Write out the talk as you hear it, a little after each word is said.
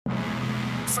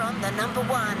from the #1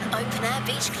 open-air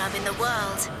beach club in the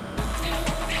world,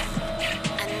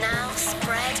 and now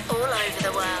spread all over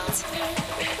the world.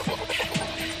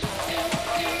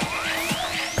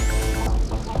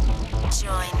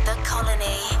 Join the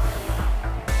colony.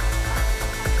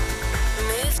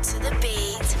 Move to the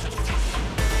beat.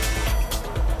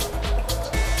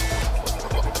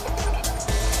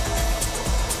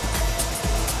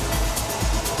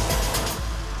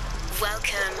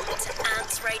 Welcome to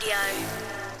ANTS Radio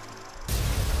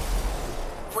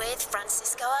with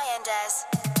Francisco Allendes.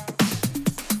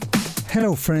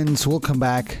 Hello friends, welcome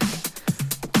back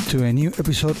to a new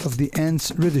episode of the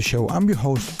ANTS Radio Show. I'm your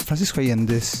host, Francisco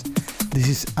Allendes. This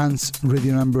is ANTS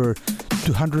Radio number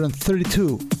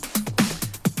 232.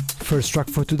 First track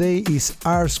for today is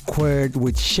RSquared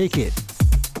with Shake It.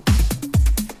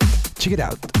 Check it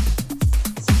out.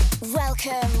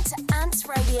 Welcome to ANTS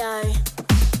Radio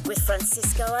with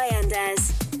Francisco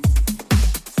Allendes.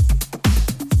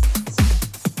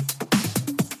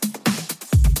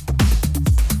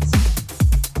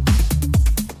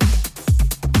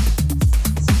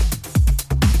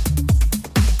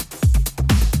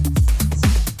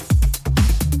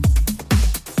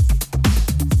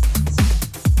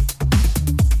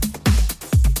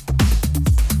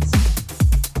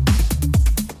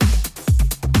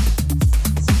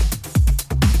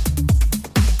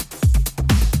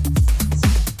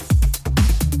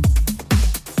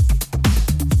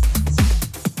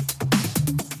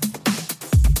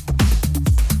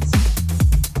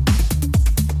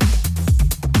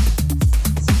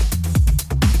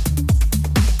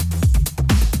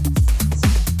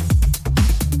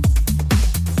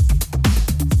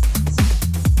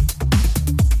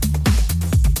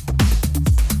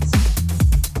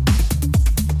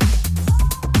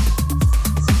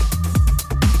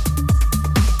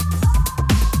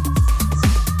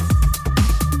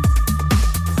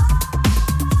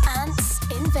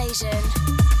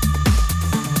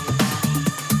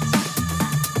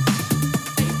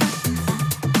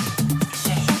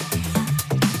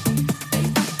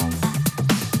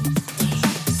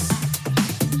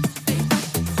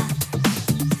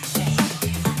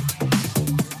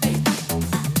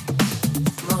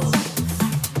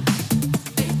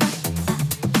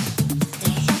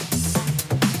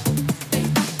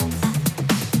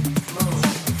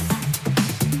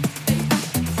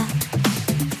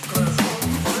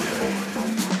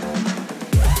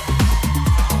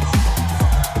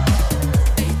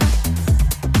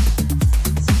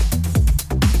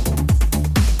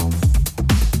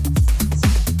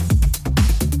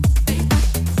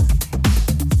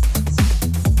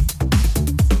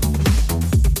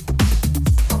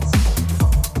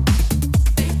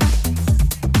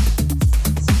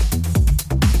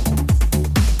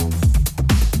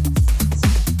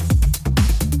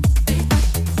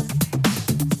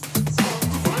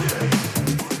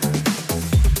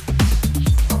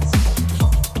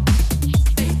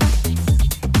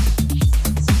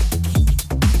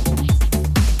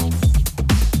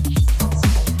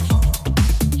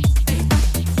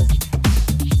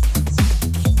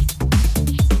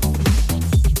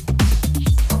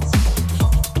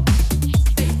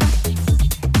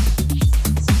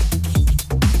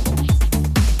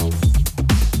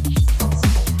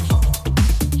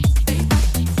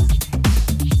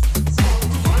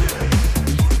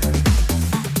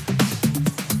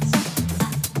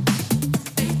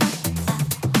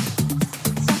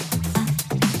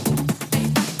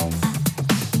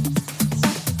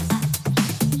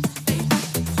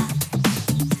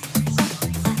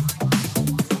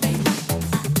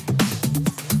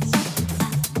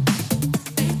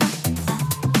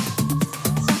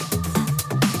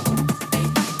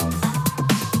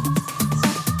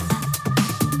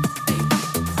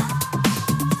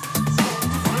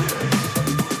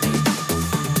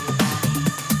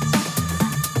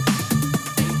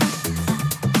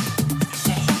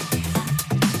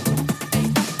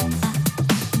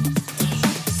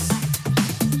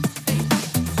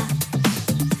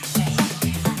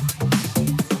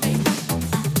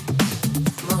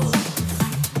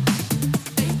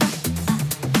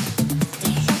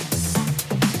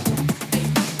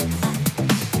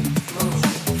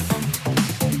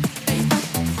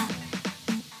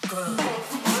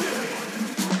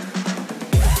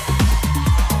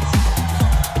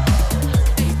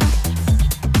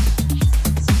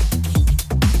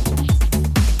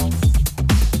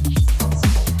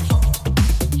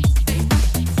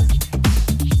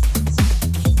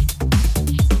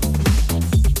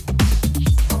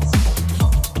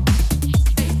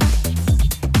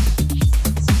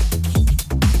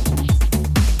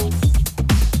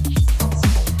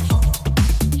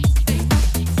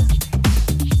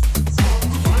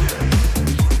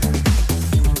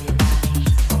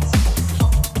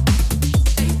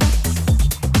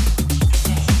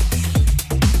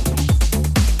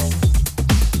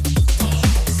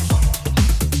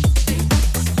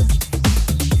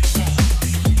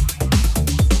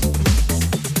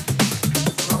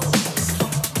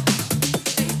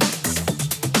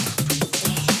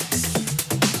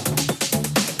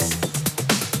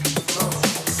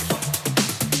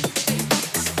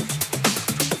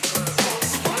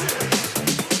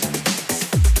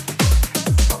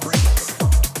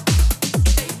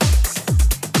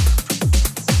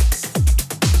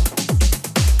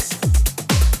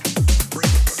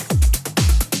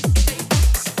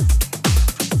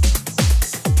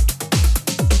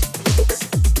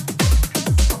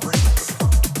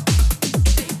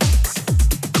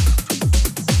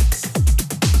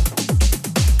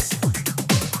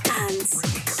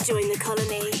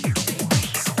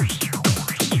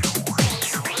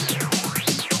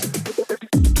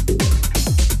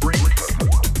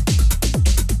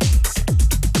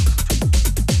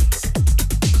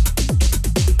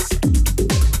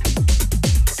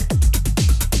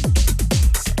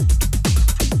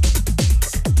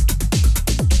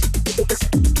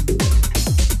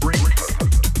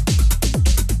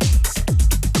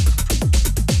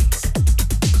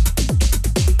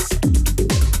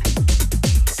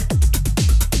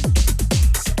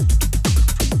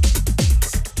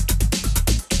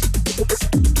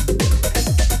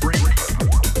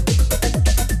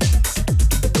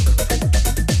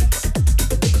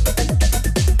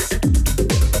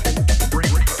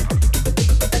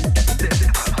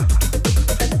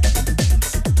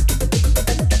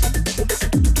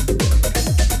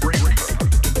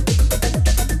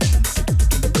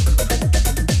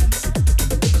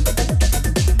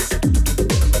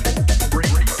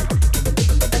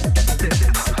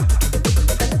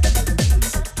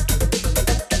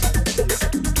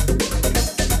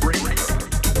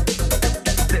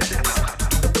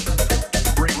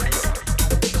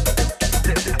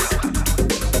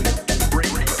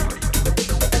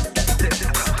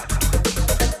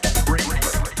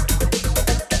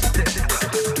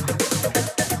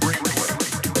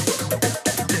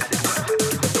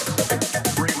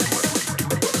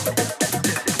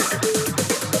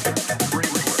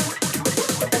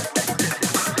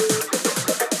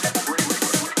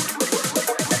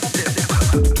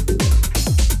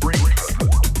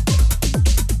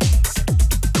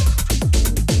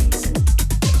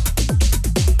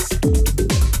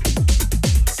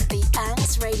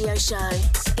 Radio Show.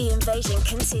 The invasion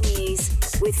continues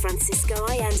with Francisco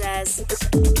Allendes.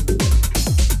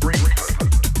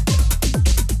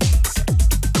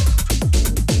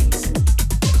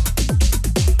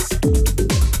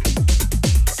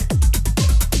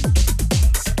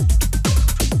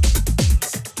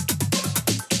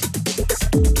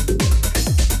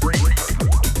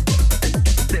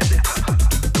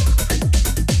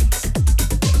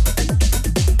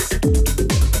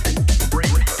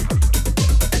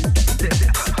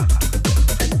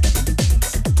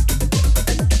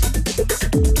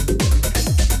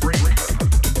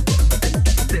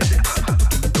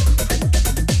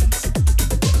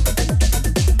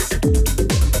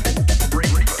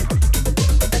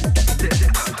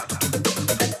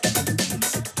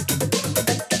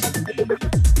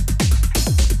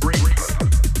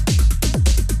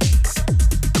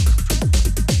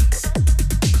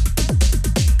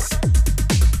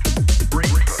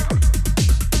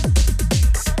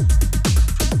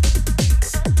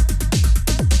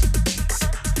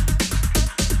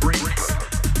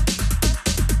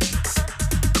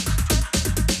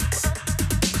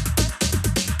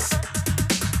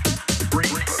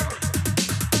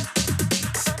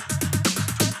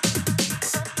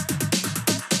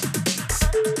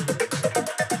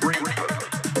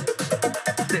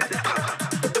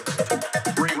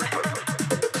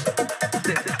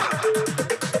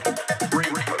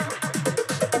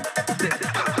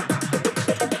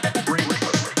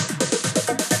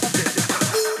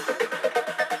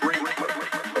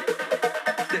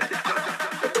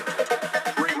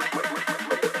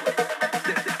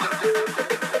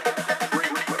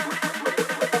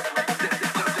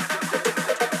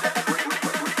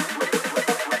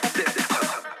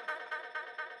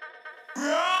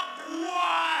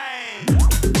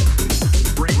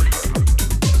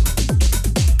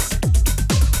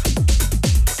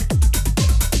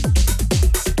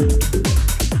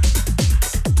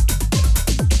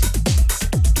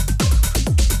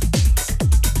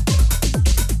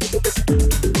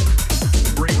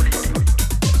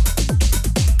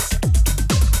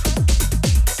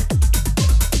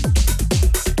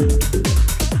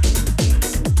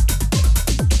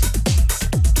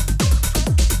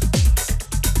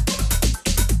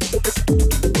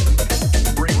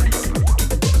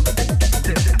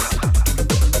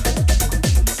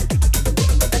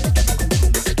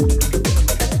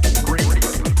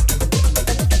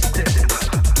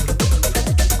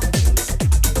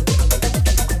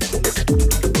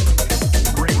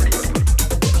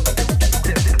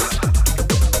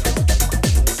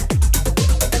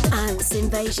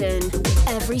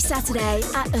 Every Saturday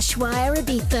at Ushuaia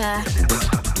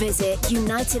Ibiza. Visit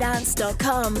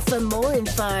unitedants.com for more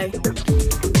info.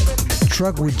 The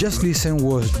track we just listened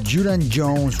was Juran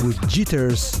Jones with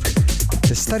Jitters.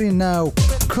 Starting now,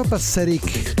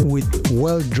 Copasetic with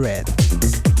Well Dread.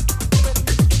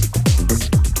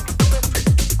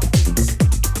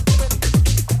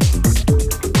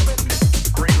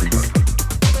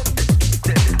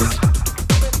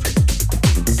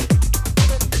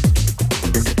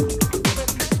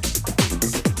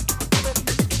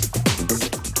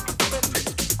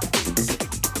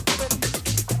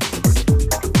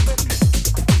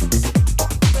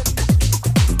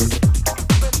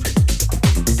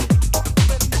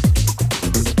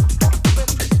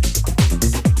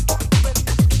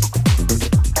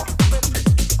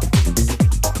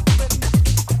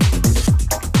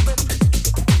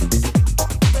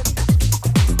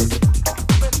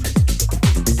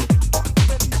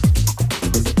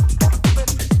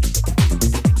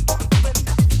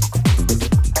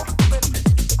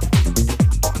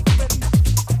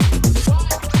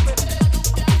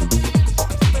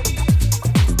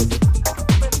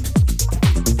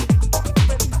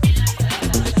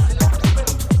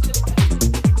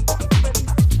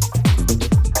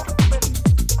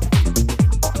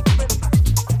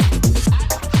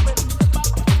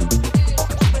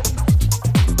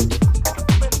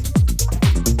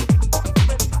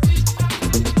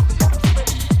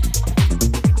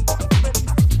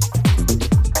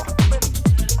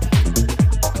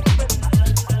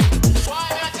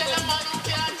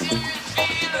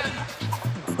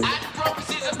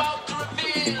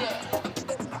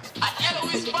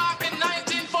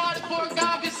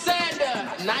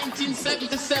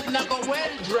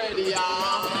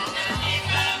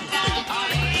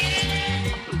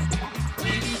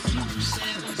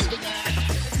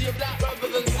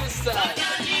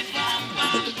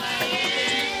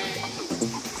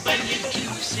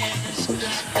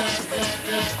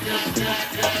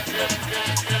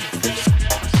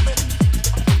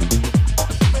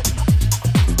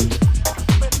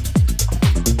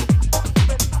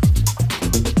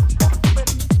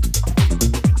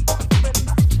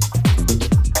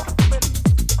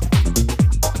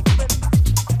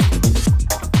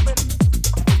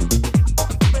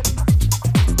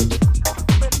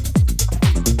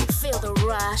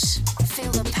 rush,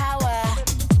 feel the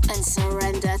power, and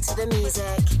surrender to the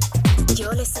music.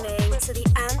 You're listening to the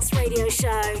ANTS Radio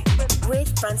Show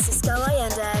with Francisco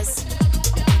Allendes.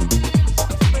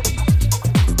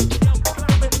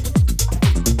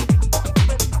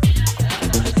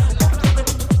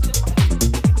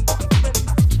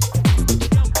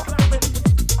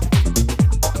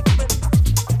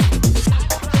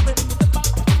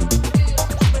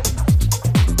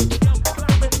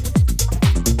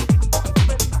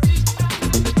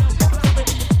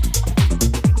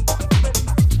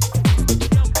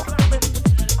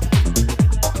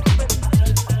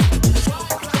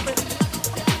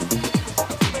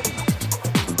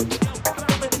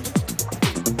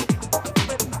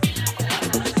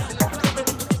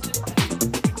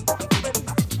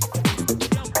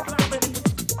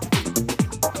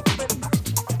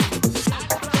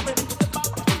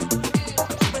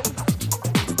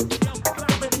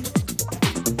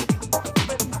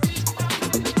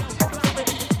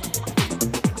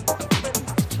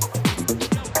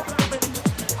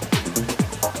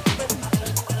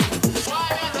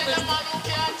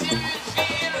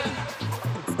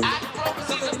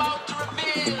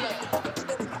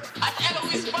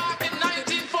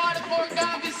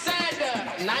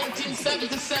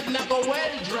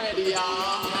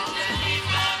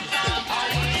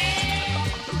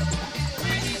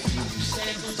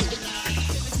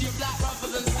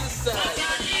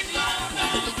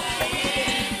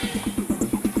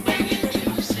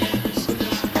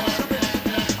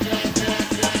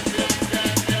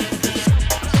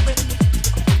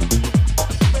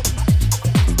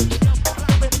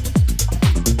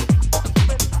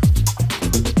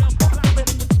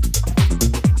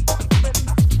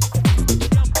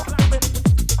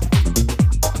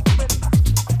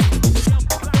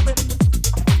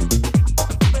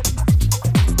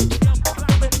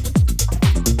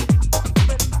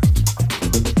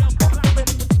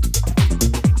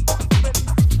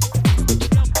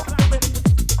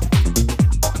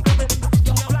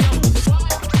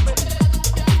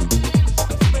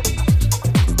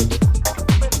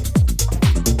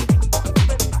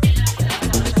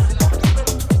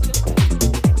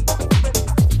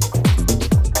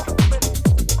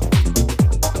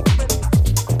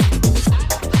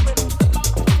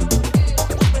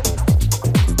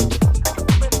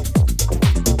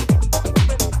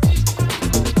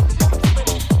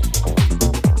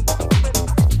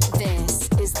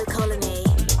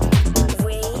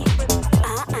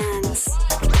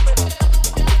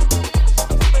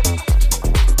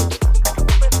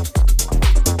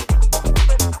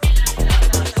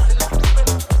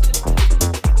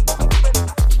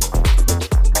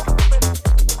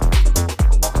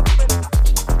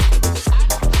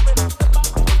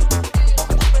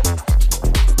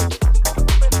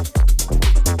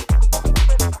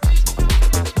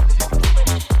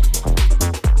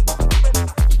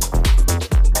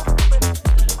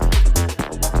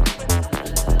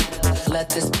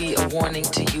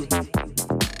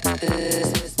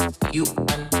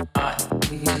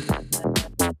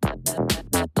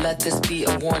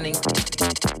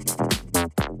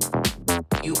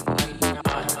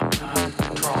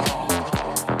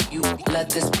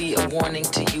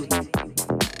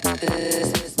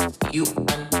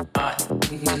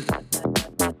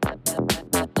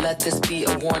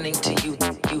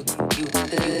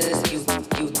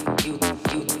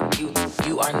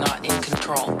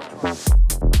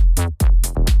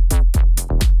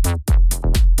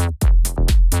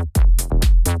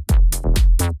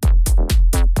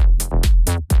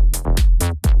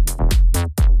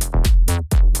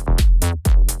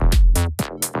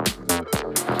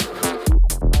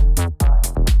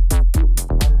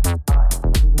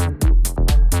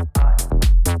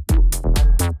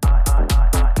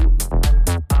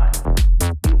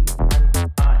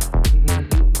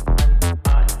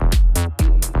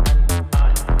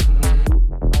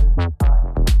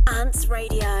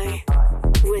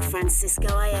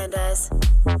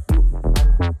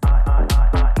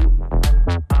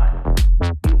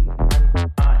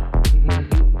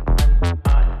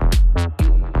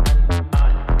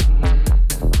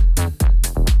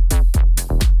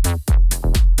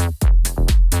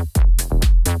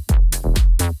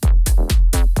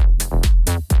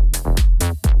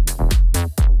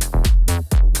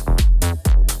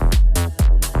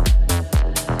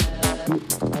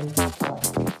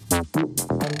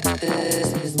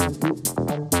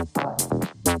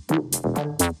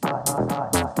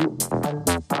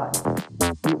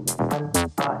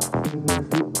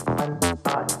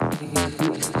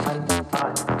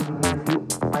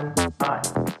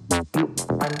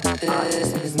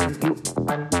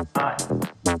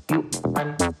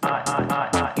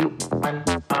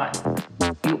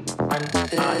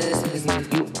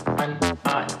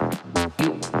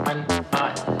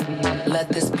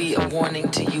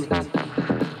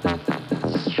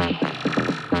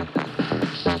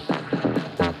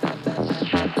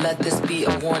 Let this be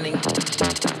a warning.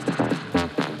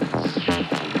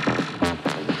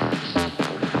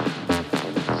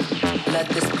 Let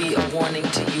this be a warning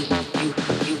to you.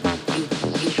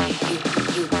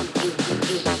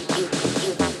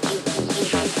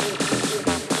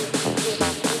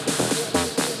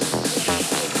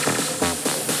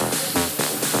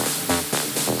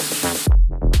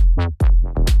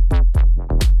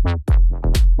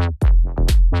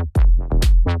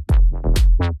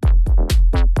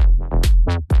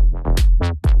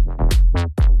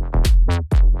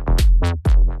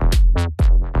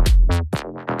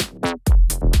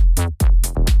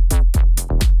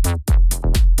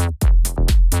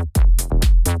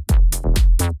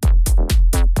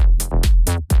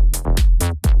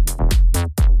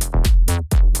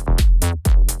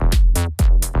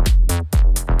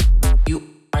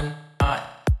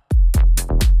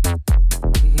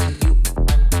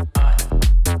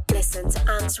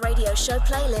 Show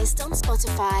playlist on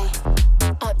Spotify.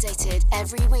 Updated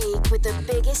every week with the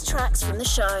biggest tracks from the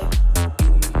show.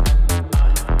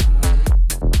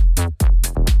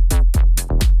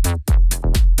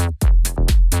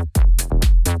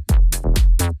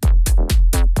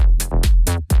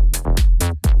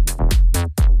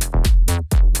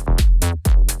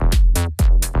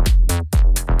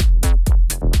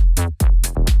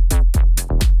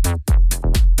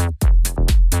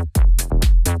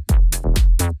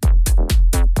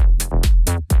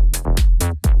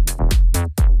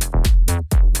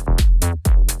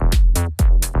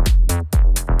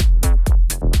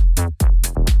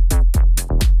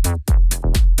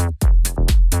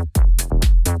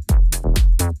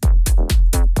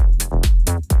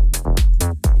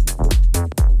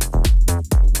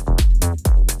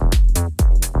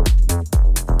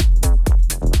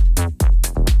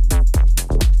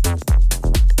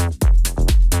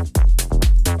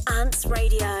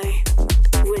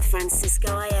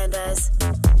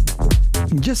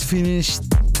 Just finished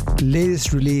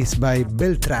latest release by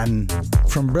Beltran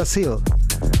from Brazil,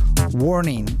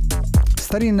 Warning.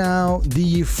 Starting now,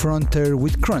 DJ Frontier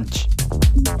with Krunch.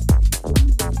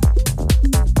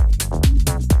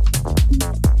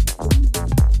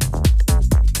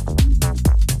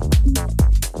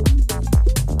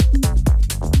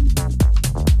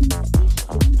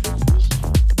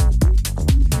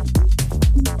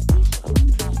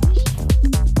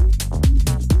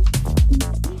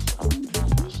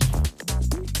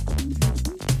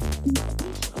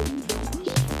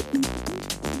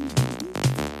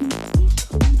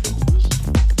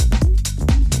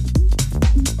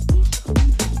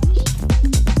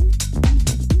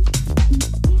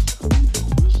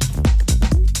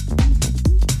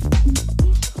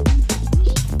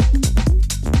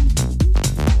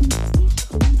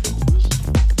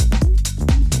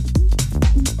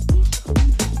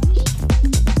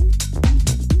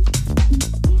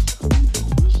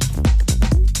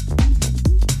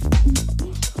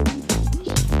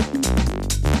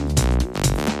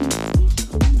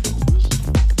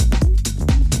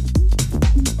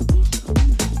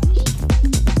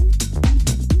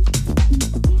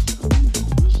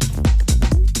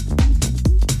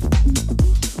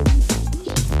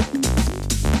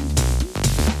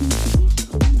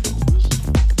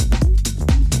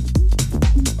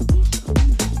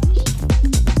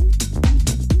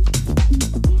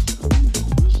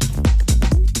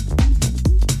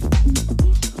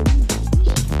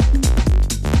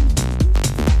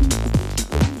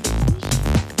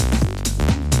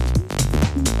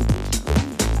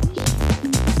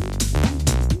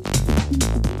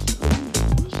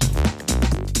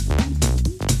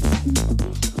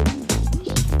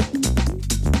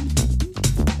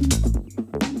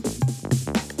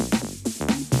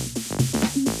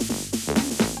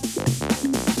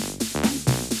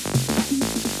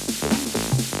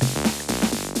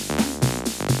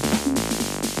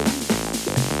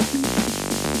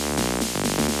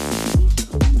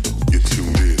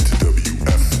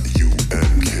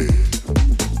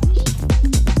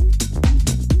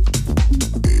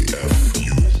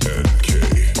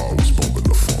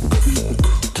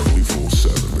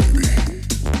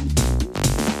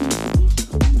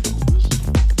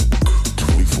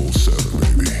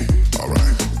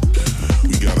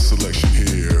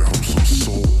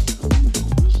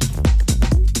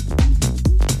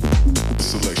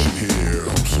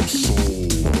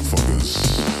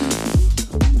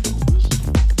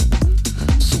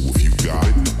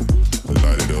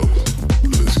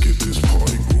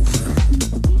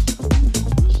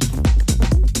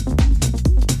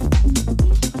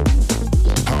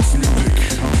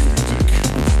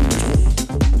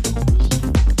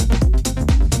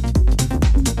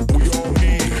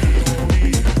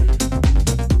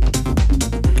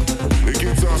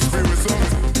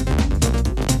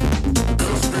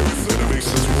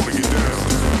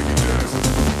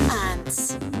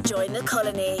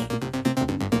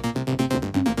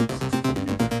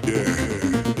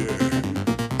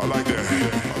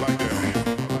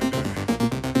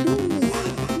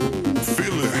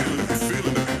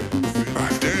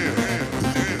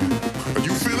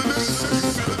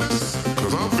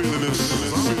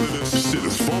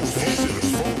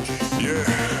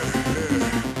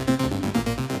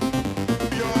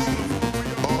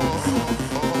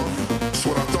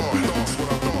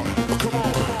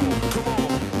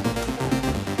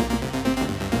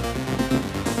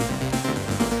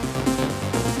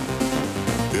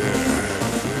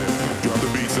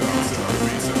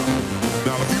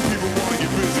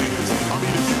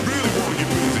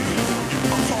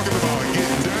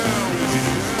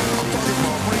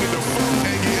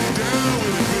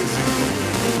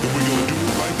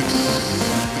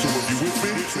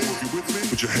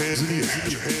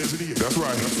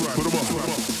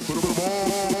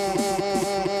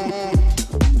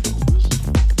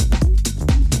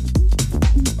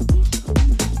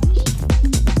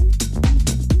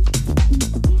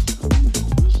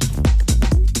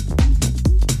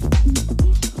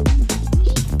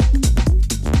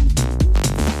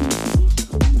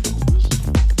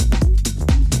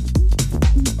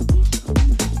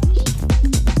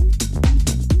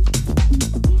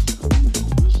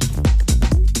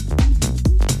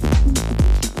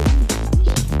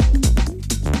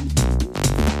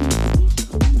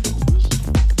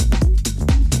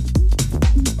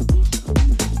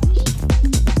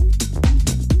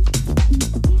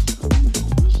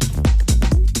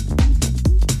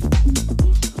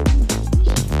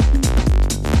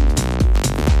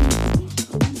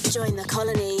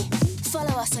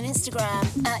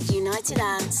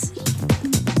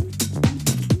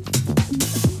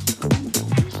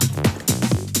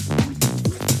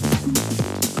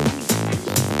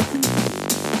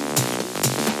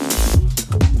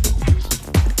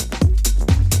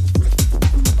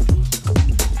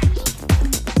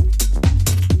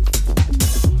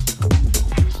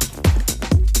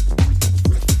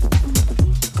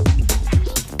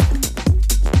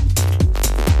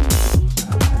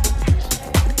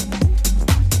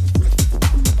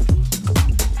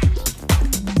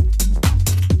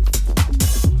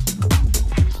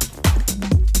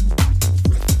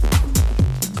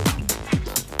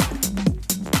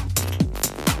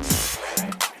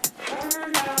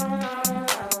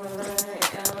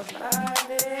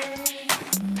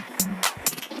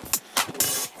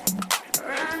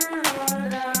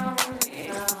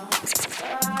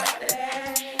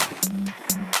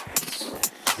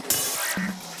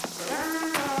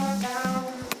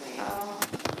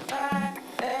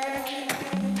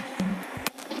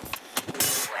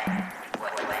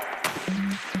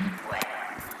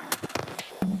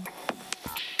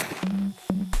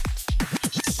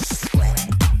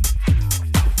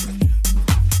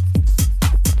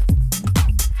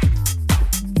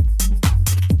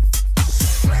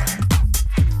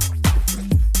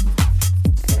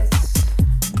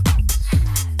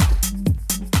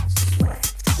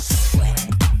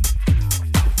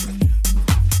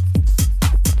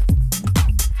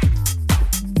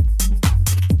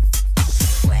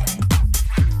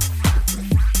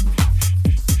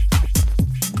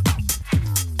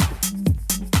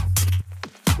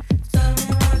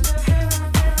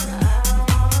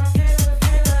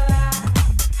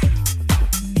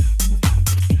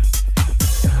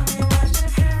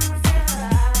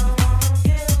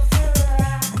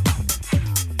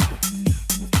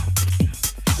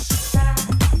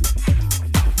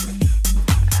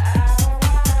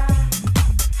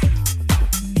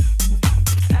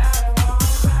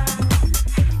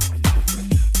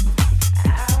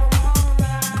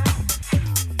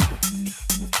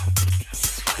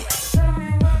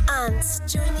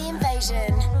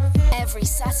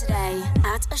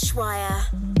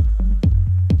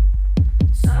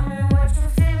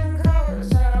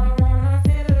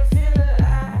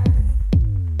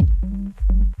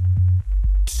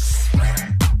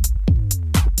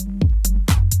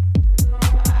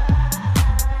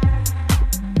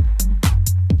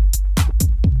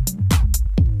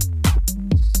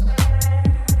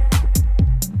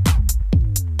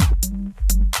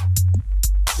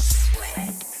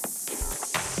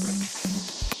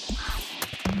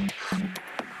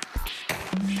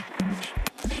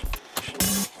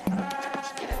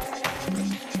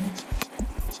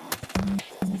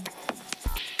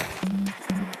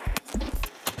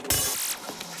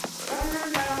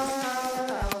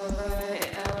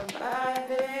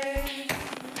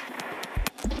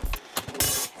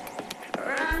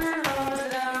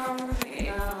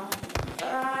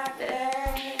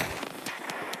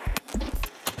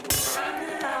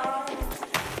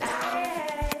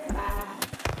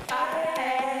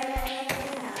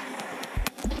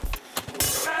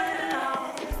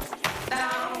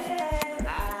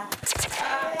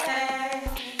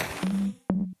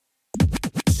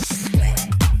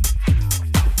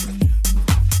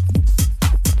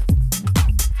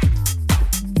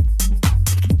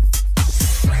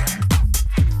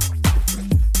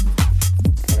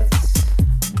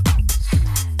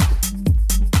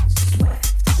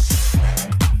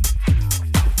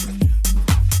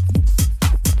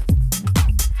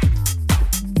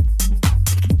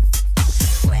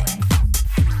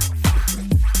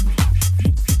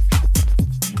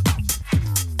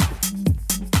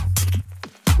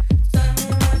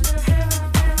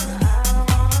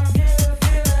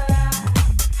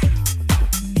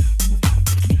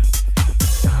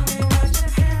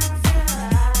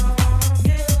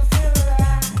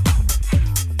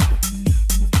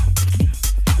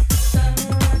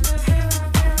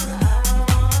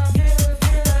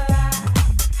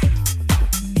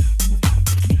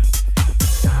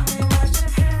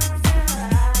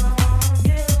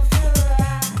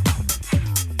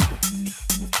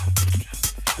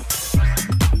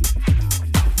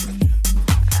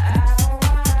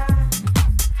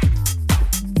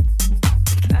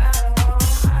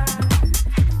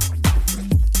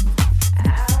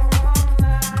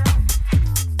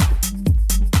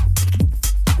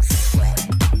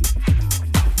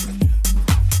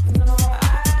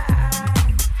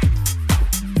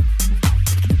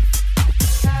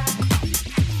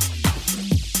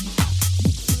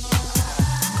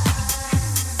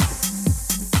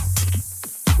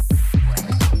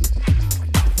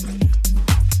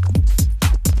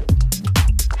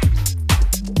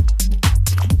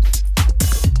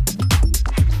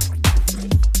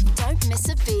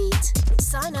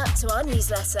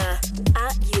 newsletter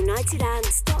at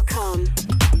unitedants.com.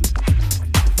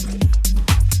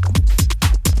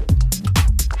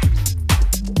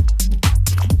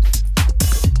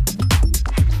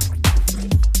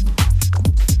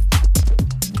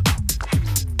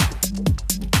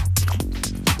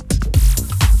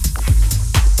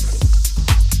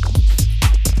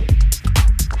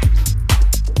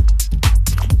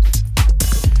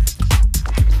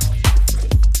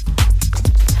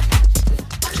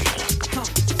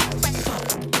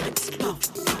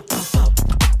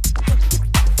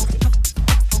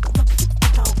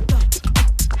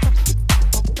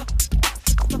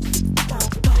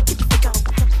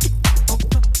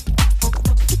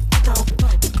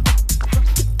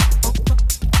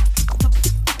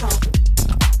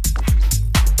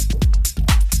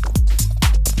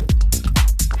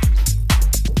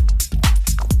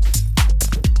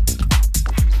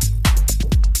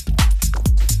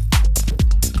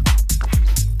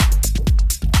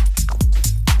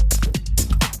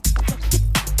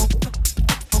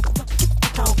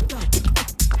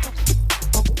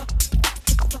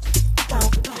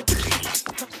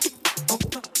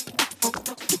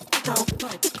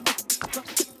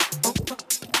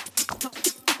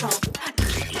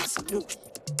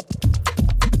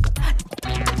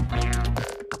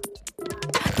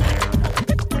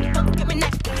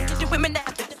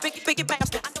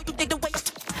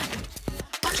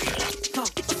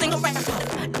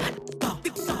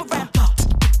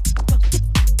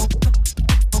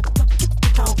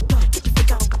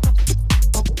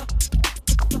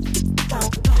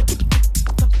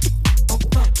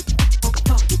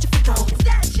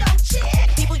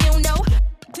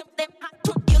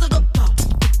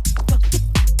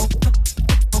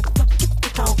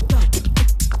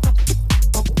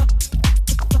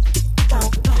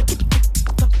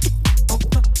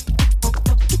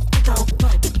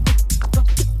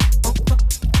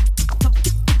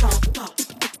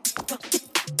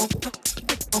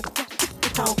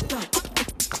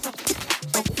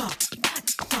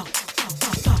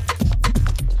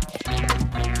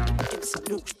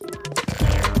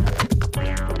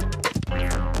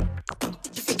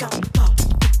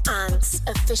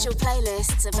 Official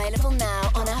playlists available now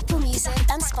on Apple Music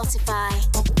and Spotify.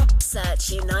 Search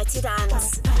United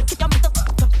Ants.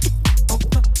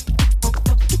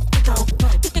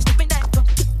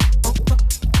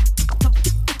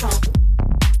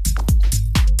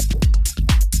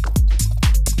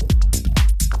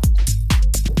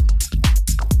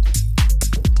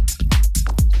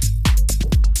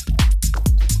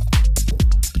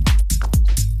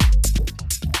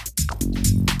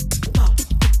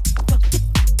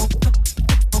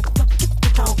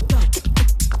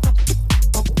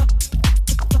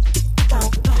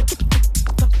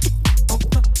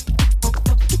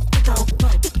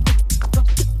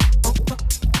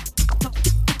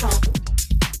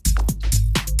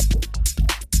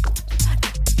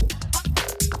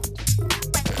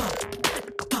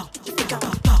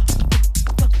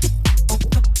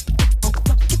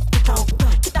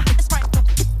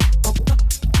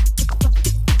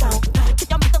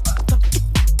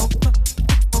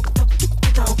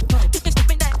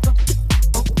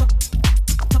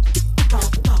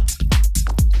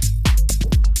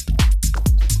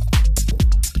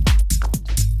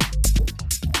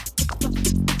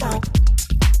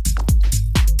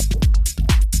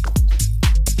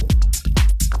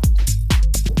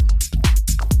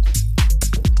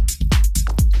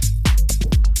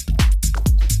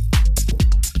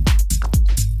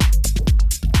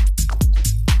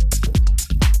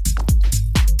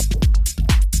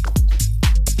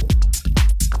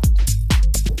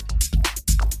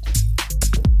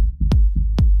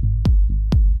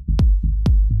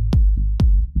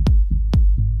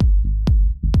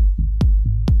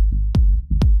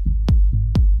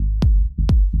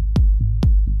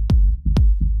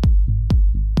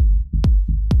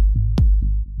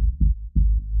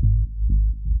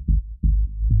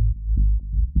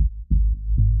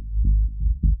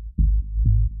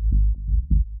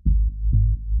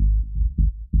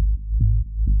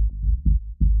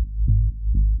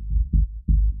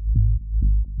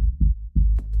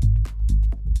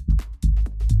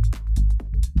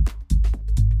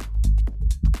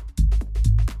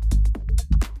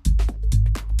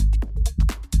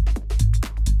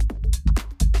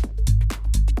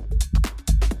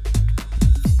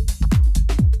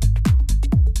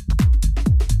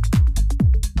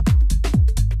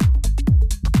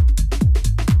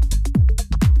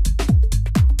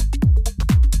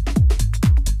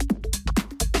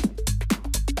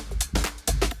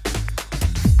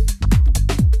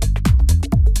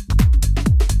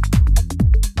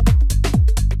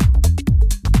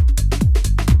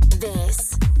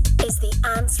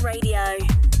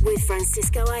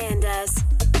 Allendes.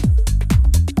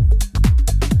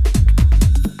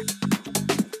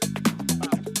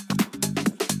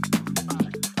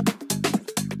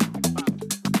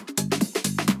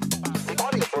 The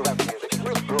audience for rap music is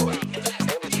real broad,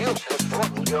 and its use has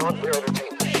broadened beyond mere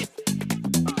entertainment.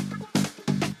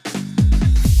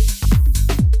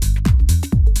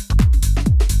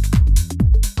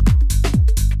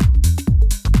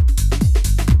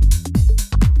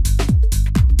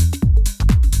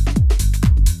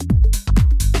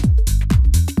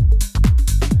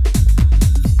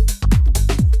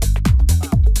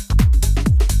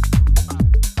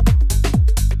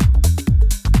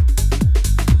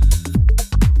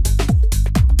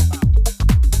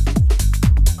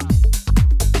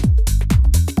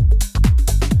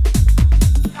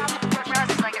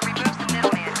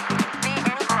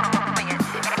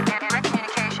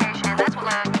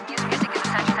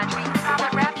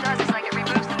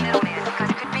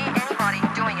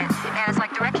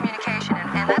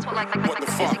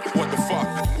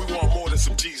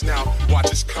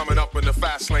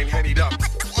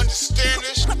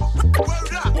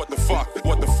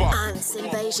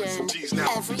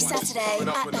 Every Saturday at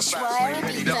RSquared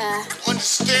Ibiza.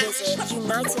 Visit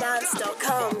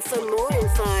unitedants.com for more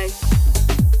info.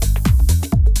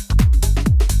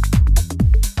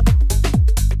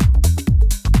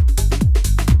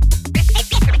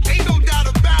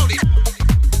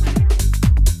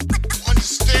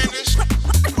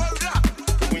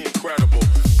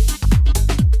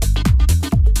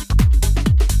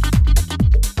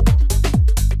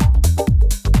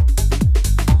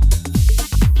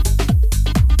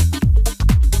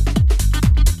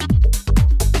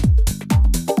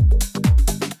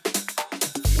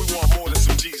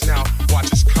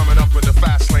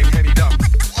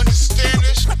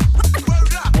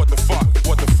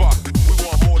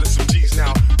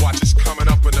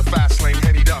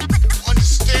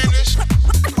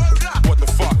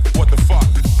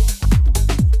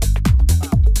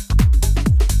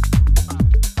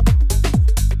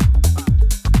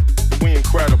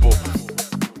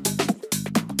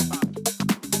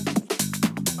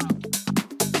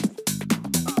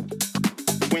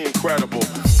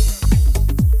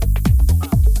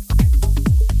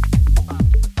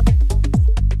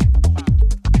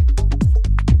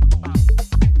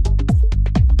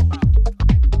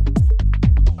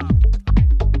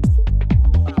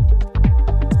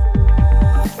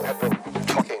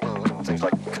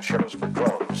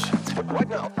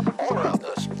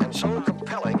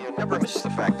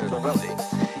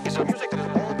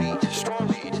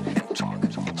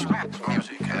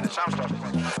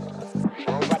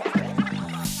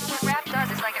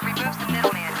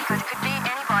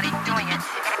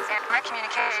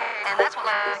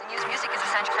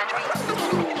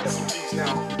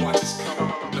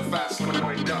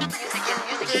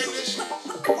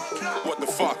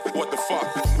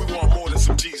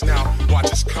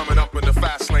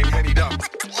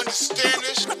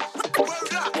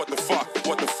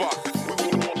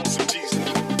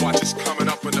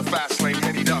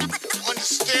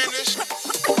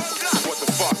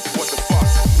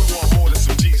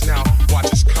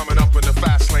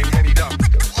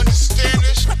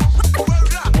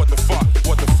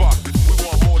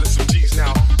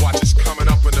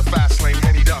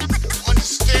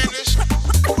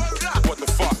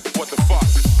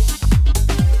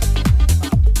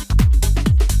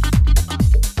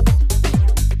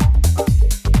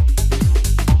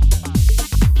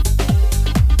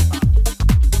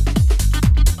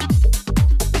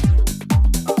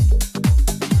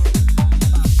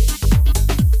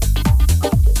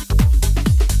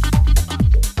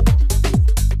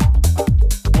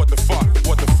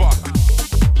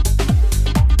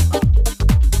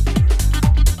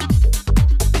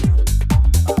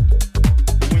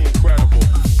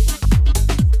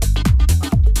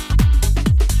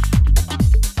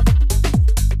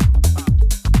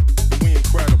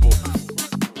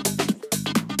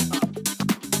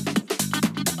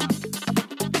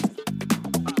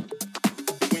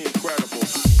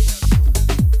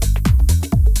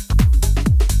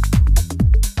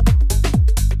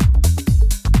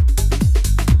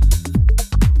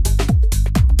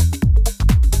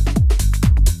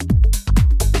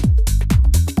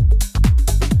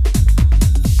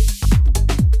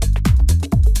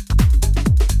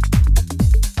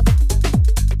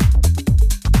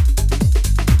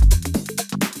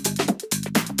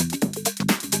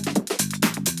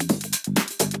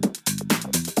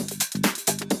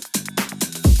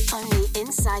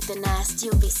 inside the nest,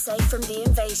 you'll be safe from the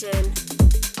invasion.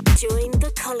 Join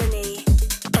the colony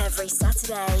every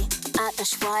Saturday at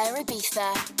RSquared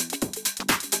Ibiza.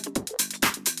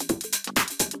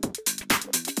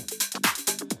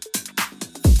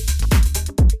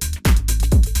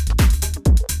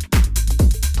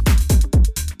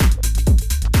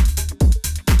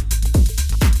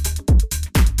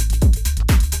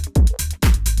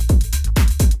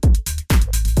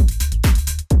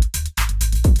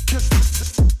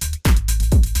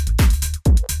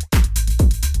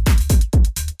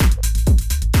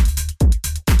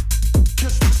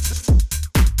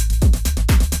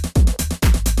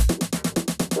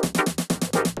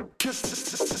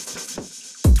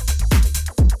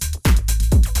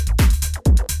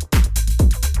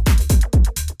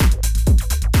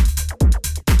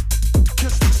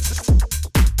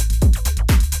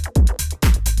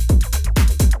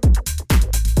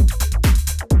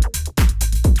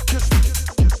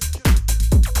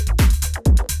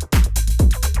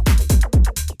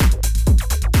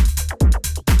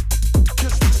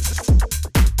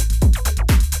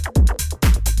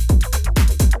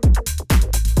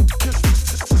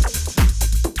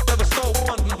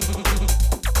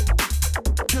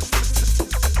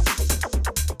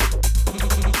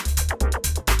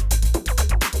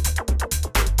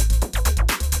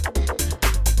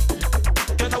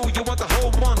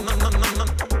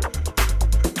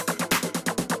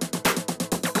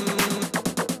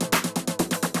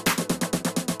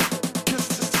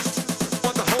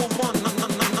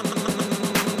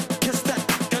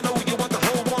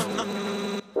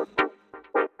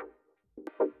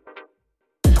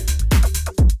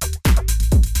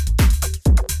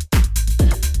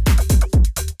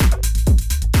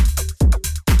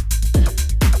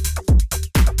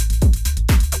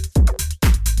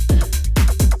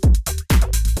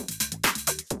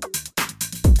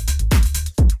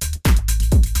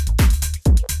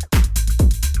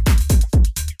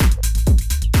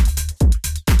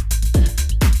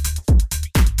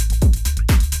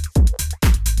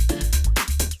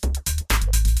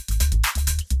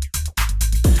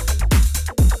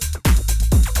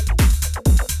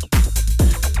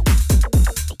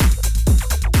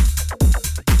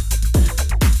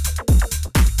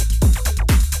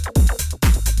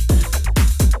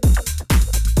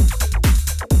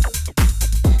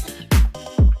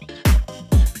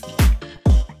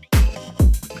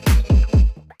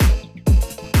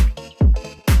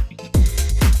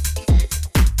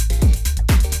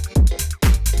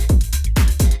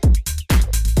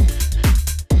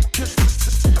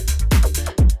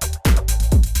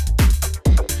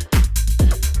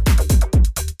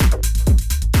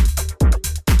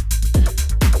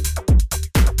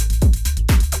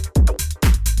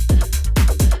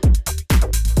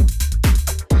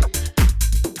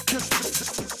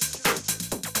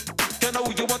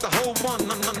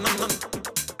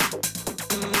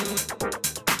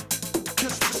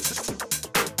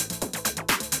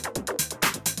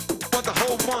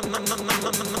 whole one.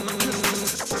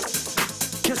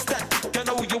 Kiss that, you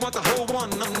know you want the whole one.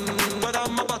 But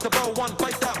I'm about to blow one.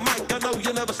 Bite that mic, I know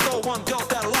you never stole one. Y'all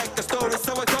that like the story,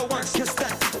 so I go on. Kiss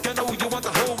that, you know you want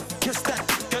the whole. Kiss that,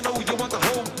 you know you want the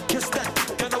whole. Kiss that,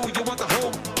 you know you want the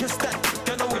whole. Kiss that,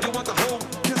 you know you want the whole.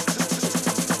 Kiss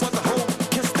want the whole.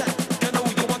 Kiss that, you know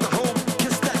you want the whole.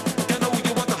 Kiss that, you know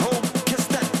you want the whole. Kiss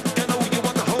that, you know you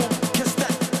want the whole. Kiss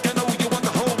that, you know you want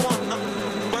the whole one.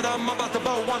 But I'm about to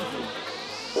blow one.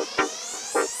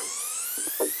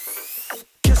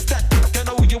 Kiss that, you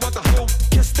know you want the whole.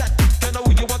 Kiss that, you know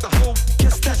you want the whole.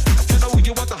 Kiss that, you know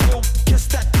you want the whole. Kiss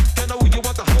that, you know you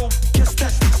want the whole. Kiss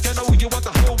that, you know you want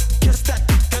the whole. Kiss that,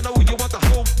 you know you want the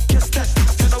whole. Kiss that,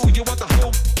 you know you want the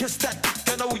whole. Kiss that,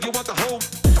 you know you want the whole.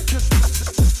 Kiss.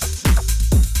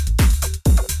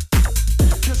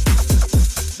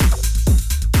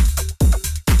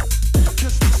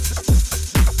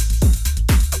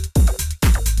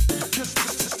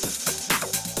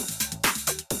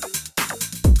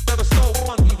 Never stole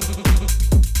one.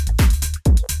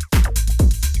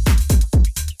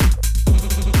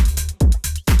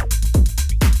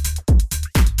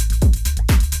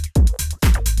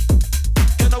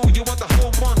 You know you want the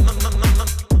whole one.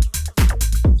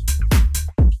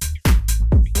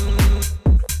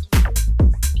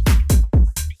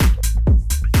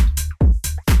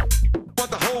 Want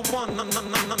the whole one.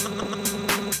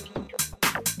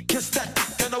 Kiss that.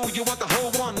 You know you want the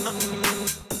whole one.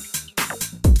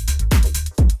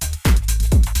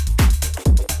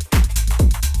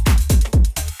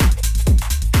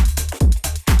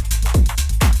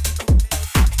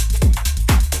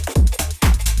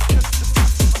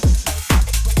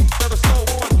 Never stole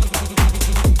one.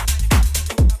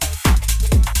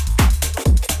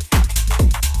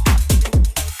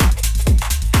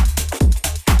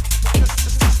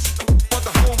 Want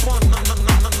the whole one.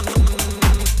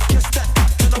 Kiss that.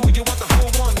 You know you want the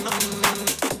whole one.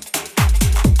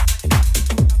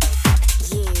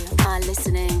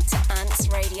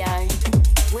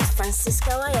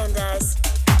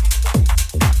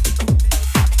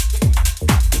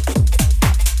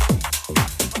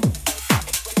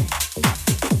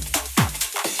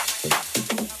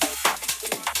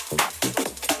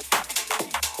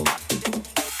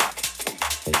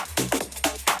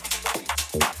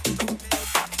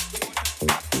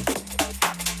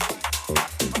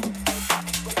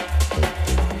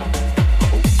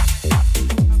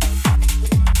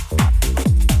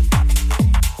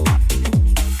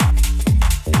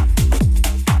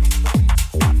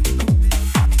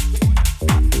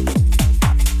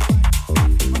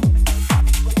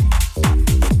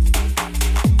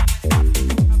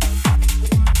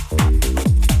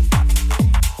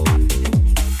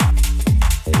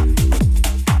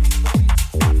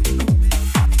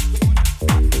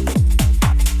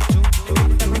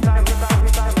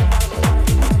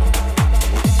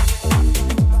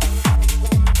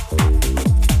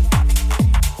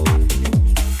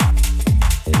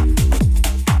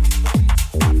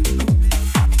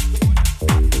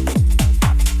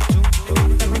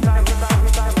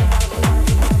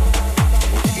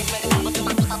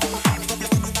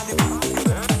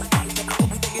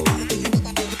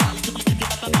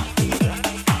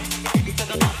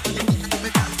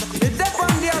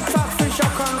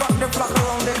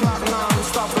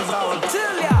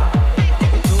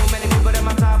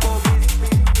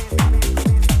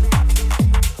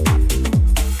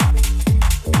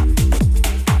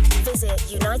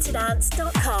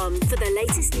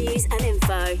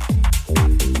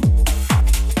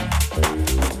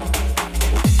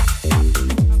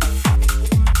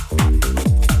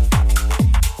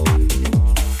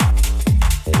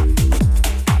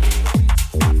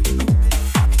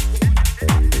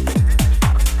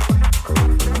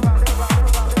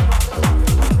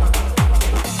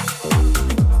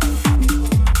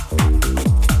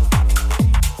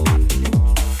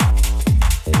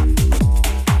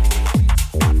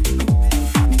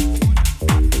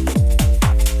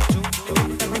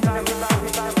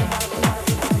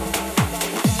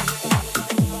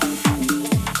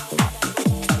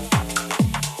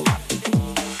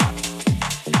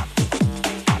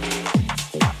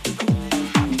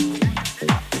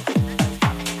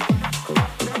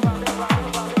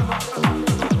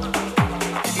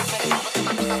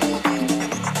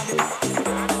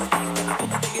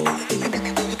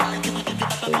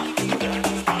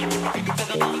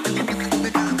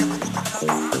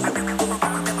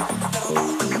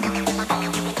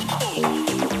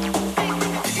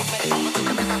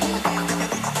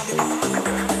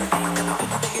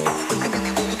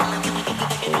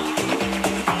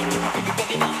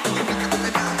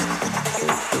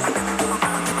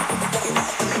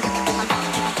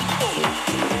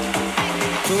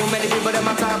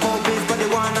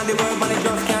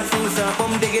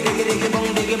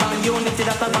 unity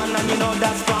that a band and you know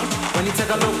that's strong. When you take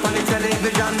a look on the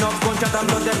television, no gunshot and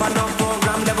blood, never no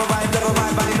program, never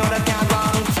vibe, but you know that can't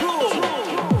run true.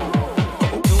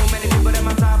 Too many people them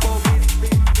a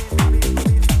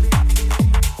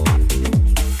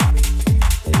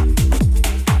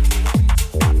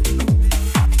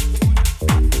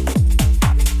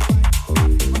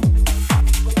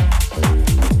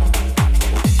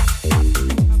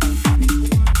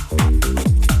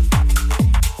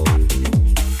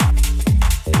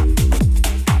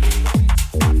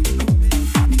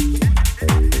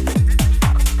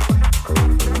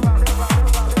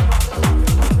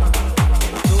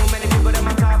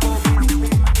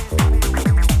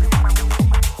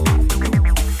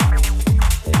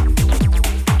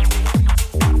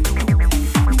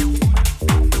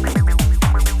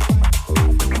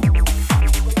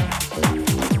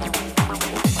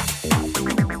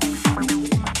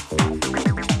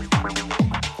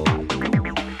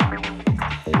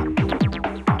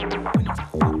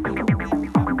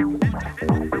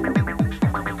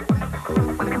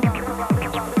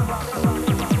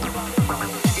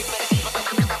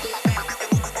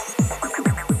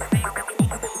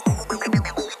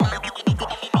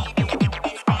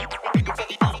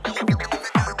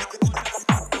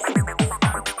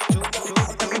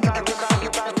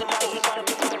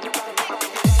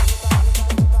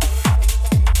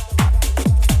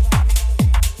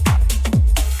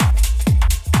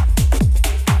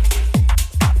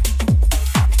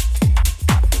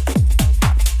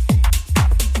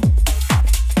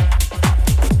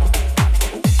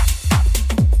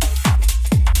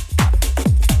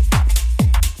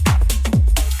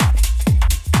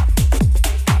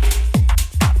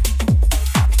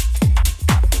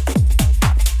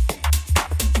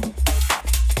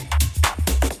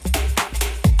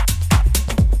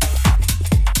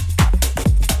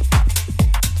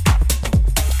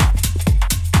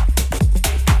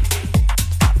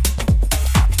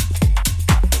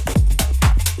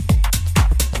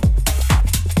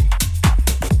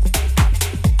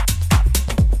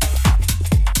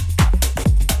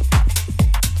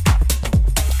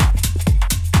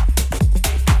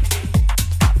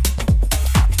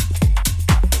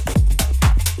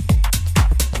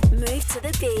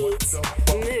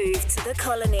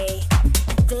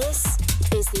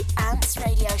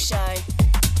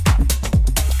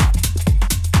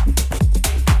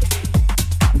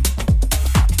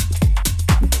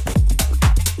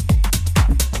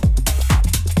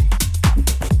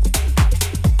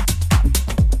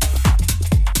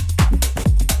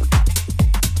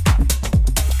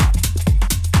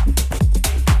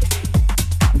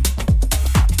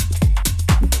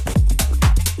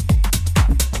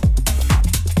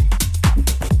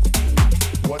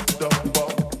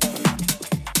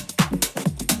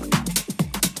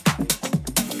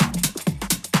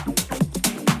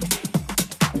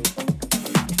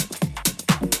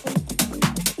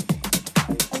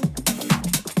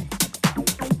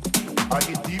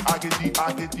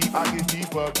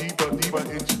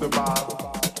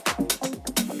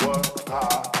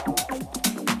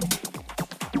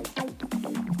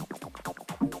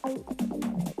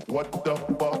talk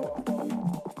about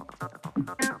this.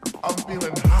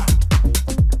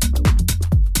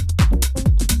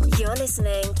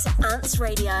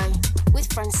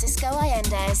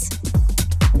 Allendes.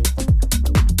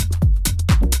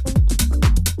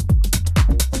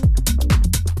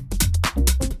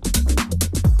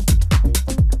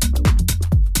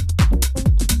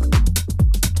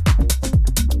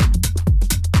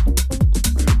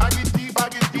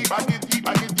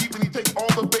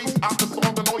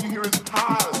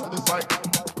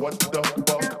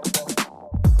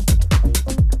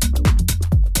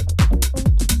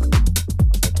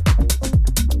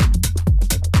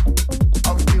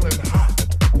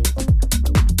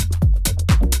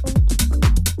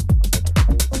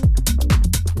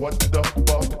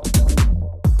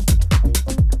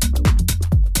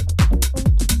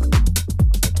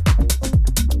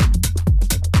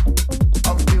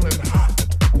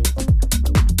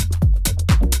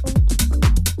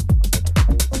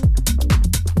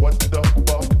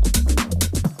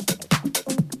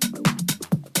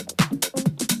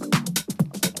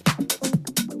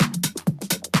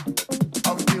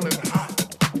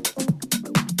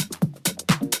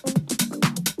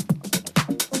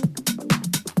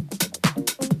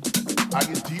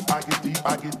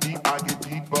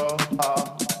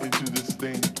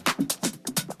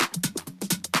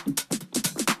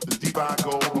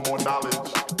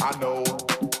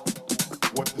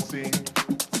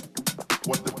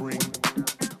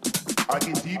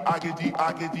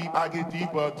 I get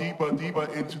deeper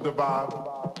into the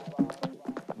vibe.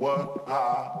 what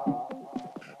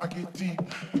I get deep,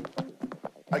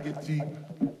 I get deep,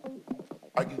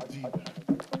 I get deep.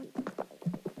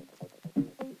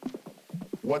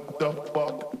 What the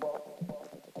fuck?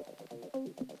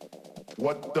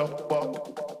 What the fuck?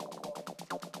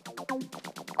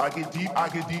 I get deep, I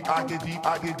get deep, I get deep,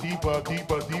 I get deeper,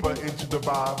 deeper, deeper into the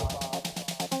vibe.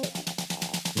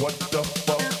 What the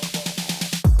fuck?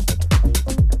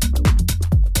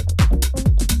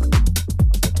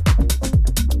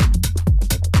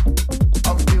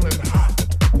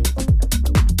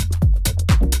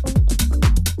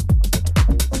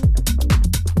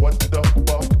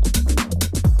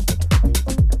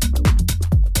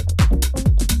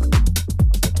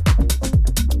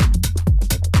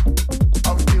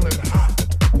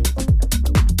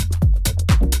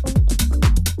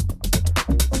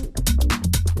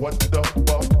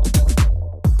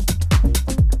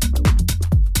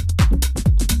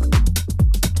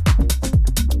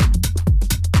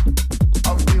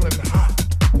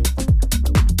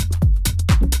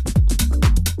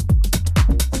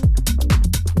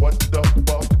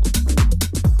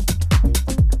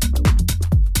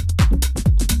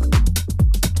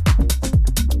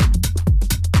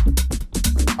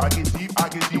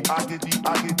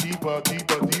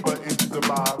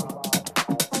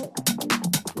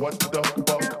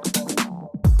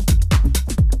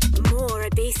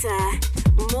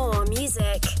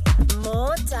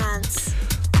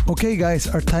 Okay guys,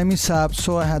 our time is up,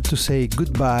 so I had to say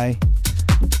goodbye.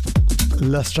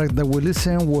 Last track that we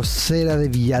listened was Sera De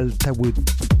Villalta with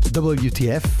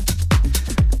WTF.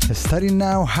 Starting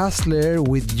now, Hustler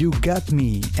with You Got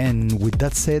Me, and with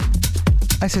that said,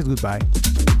 I said goodbye.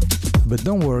 But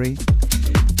don't worry,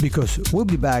 because we'll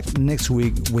be back next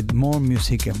week with more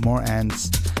music and more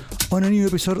ANTS on a new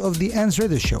episode of the ANTS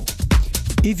Radio Show.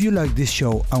 If you like this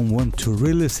show and want to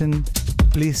re-listen,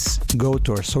 please go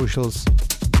to our socials,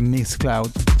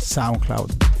 Mixcloud,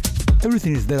 SoundCloud.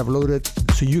 Everything is there uploaded,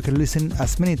 so you can listen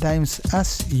as many times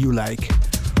as you like.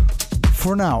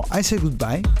 For now, I say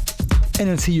goodbye, and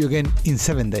I'll see you again in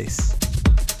 7 days.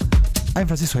 I'm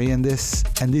Francisco Allendes,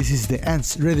 and this is the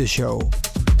ANTS Radio Show.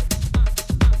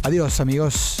 Adios,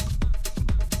 amigos.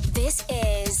 This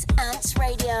is ANTS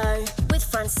Radio with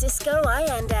Francisco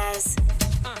Allendes.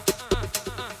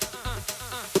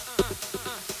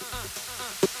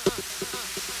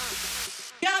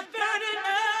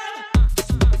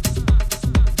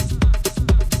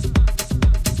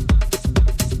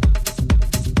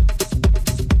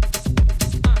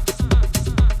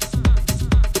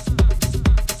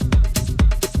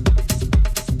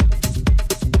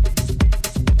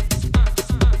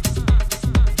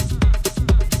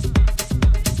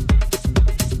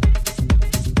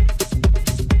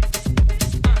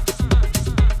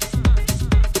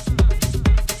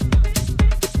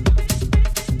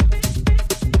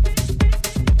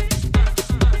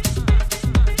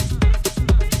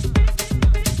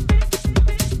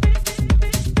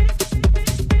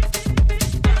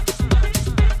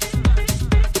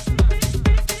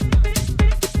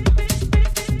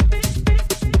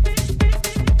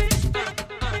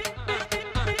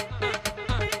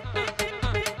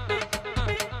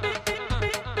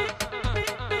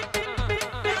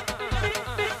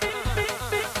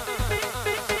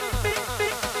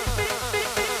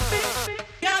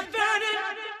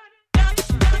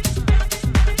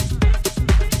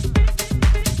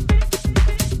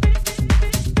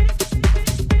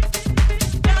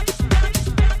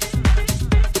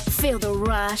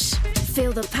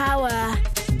 Feel the power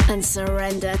and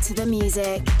surrender to the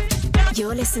music.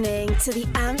 You're listening to the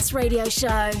ANTS Radio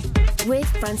Show with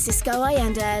Francisco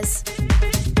Allendes.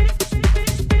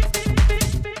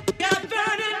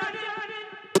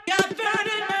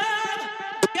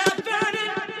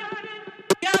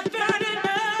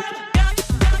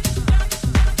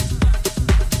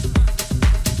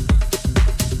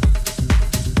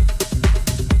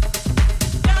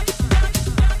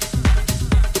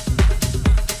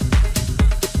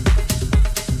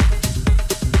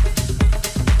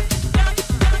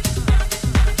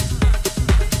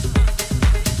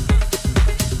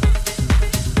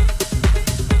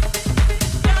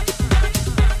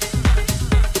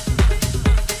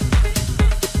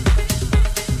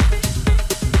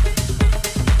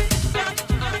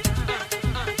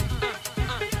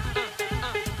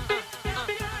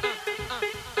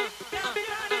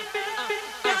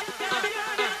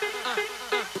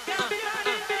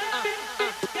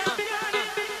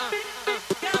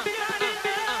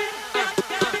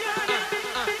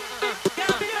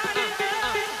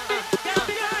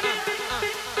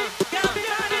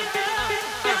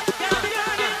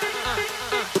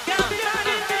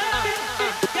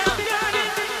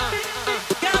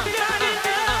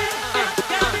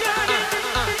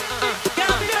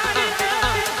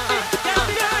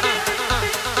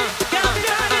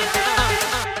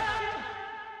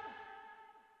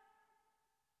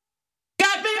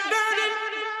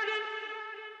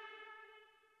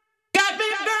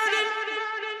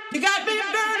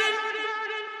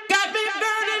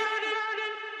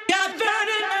 Got